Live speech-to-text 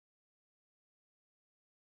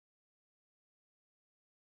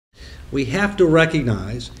we have to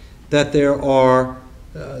recognize that there are,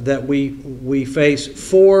 that we face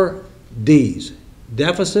 4 Ds: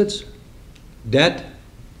 deficits, debt,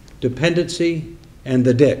 dependency, and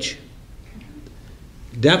the ditch.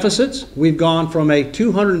 Deficits, we've gone from a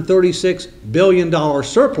 $236 billion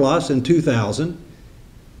surplus in 2000.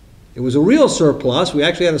 It was a real surplus. We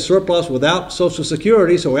actually had a surplus without Social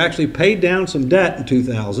Security, so we actually paid down some debt in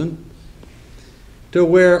 2000, to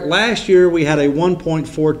where last year we had a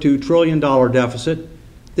 $1.42 trillion deficit.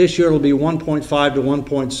 This year it'll be 1.5 to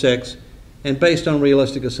 1.6, and based on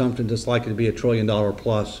realistic assumptions, it's likely to be $1 trillion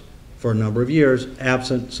plus for a number of years,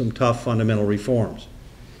 absent some tough fundamental reforms.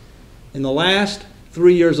 In the last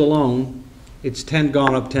 3 years alone, it's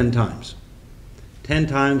gone up 10 times. 10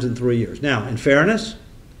 times in 3 years. Now, in fairness,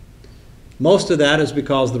 most of that is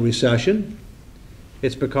because of the recession.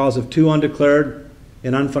 It's because of 2 undeclared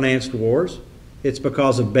and unfinanced wars. It's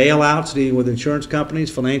because of bailouts dealing with insurance companies,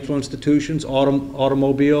 financial institutions,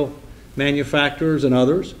 automobile manufacturers, and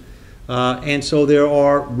others. And so there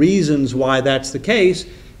are reasons why that's the case.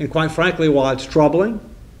 And quite frankly, while it's troubling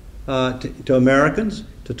to Americans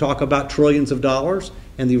to talk about trillions of dollars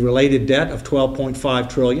and the related debt of $12.5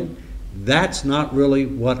 trillion, that's not really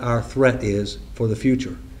what our threat is for the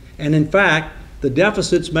future. And in fact, the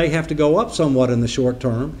deficits may have to go up somewhat in the short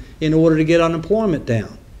term in order to get unemployment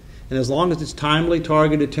down. And as long as it's timely,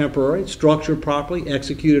 targeted, temporary, structured properly,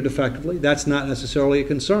 executed effectively, that's not necessarily a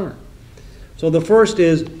concern. So the first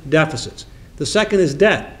is deficits. The second is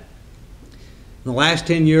debt. In the last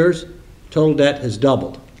 10 years, total debt has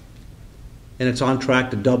doubled. And it's on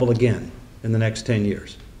track to double again in the next 10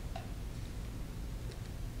 years.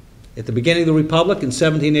 At the beginning of the Republic in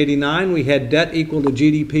 1789, we had debt equal to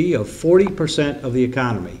GDP of 40% of the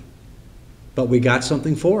economy. But we got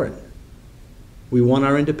something for it. We won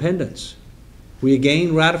our independence. We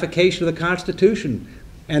gained ratification of the Constitution.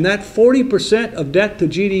 And that 40% of debt to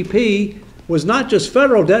GDP was not just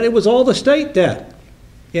federal debt, it was all the state debt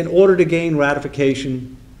in order to gain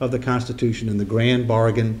ratification of the Constitution and the grand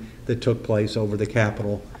bargain that took place over the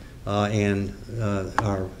Capitol and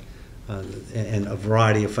a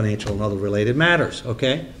variety of financial and other related matters,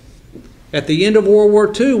 okay? At the end of World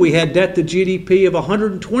War II, we had debt to GDP of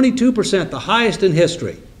 122%, the highest in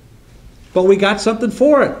history. But we got something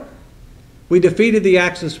for it. We defeated the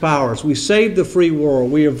Axis powers. We saved the free world.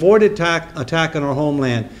 We avoided attack on our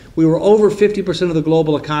homeland. We were over 50% of the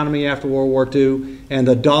global economy after World War II, and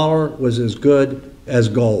the dollar was as good as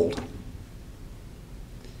gold.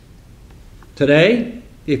 Today,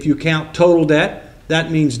 if you count total debt,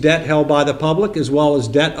 that means debt held by the public as well as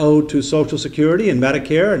debt owed to Social Security and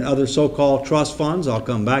Medicare and other so-called trust funds. I'll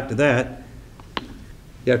come back to that.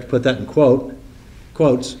 You have to put that in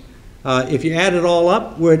quotes. If you add it all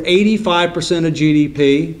up, we're at 85% of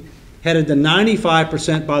GDP, headed to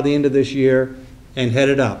 95% by the end of this year, and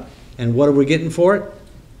headed up. And what are we getting for it?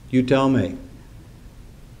 You tell me.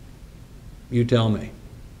 You tell me.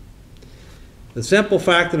 The simple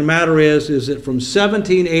fact of the matter is that from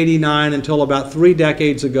 1789 until about 3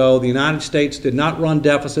 decades ago, the United States did not run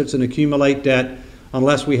deficits and accumulate debt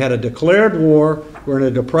unless we had a declared war, we're in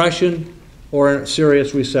a depression, or in a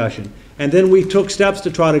serious recession. And then we took steps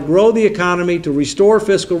to try to grow the economy, to restore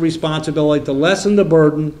fiscal responsibility, to lessen the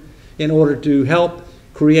burden in order to help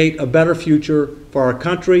create a better future for our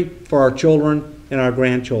country, for our children, and our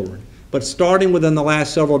grandchildren. But starting within the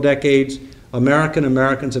last several decades,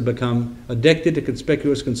 Americans have become addicted to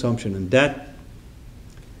conspicuous consumption and debt,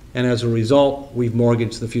 and as a result, we've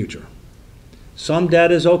mortgaged the future. Some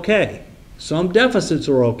debt is okay. Some deficits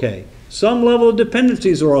are okay. Some level of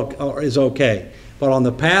dependencies is okay. But on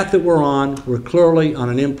the path that we're on, we're clearly on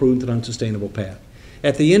an imprudent and unsustainable path.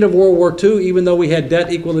 At the end of World War II, even though we had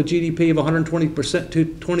debt equal to GDP of 120% to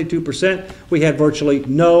 22%, we had virtually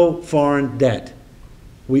no foreign debt.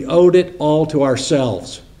 We owed it all to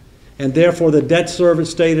ourselves. And therefore, the debt service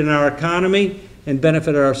stayed in our economy and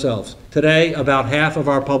benefited ourselves. Today, about half of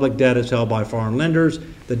our public debt is held by foreign lenders.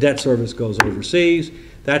 The debt service goes overseas.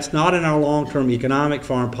 That's not in our long-term economic,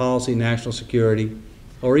 foreign policy, national security,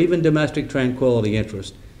 or even domestic tranquility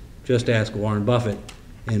interest. Just ask Warren Buffett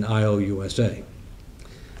in IOUSA.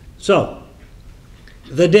 So,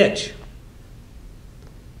 the ditch.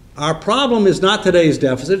 Our problem is not today's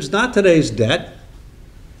deficit, it's not today's debt,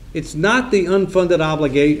 it's not the unfunded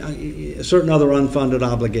obligation, certain other unfunded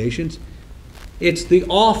obligations, it's the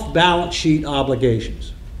off-balance sheet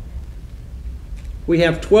obligations. We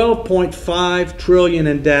have $12.5 trillion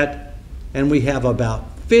in debt, and we have about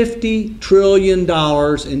 $50 trillion in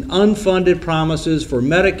unfunded promises for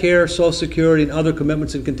Medicare, Social Security, and other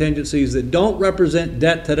commitments and contingencies that don't represent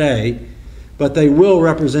debt today, but they will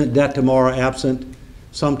represent debt tomorrow absent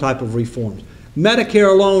some type of reforms.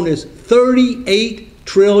 Medicare alone is $38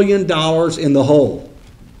 trillion in the hole.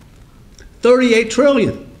 38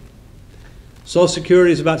 trillion. Social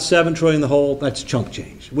Security is about $7 trillion in the hole. That's chunk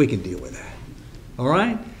change. We can deal with that. All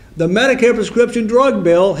right? The Medicare prescription drug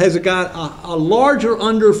bill has got a larger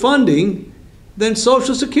underfunding than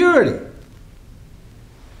Social Security.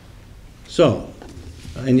 So,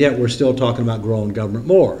 and yet we're still talking about growing government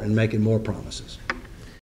more and making more promises.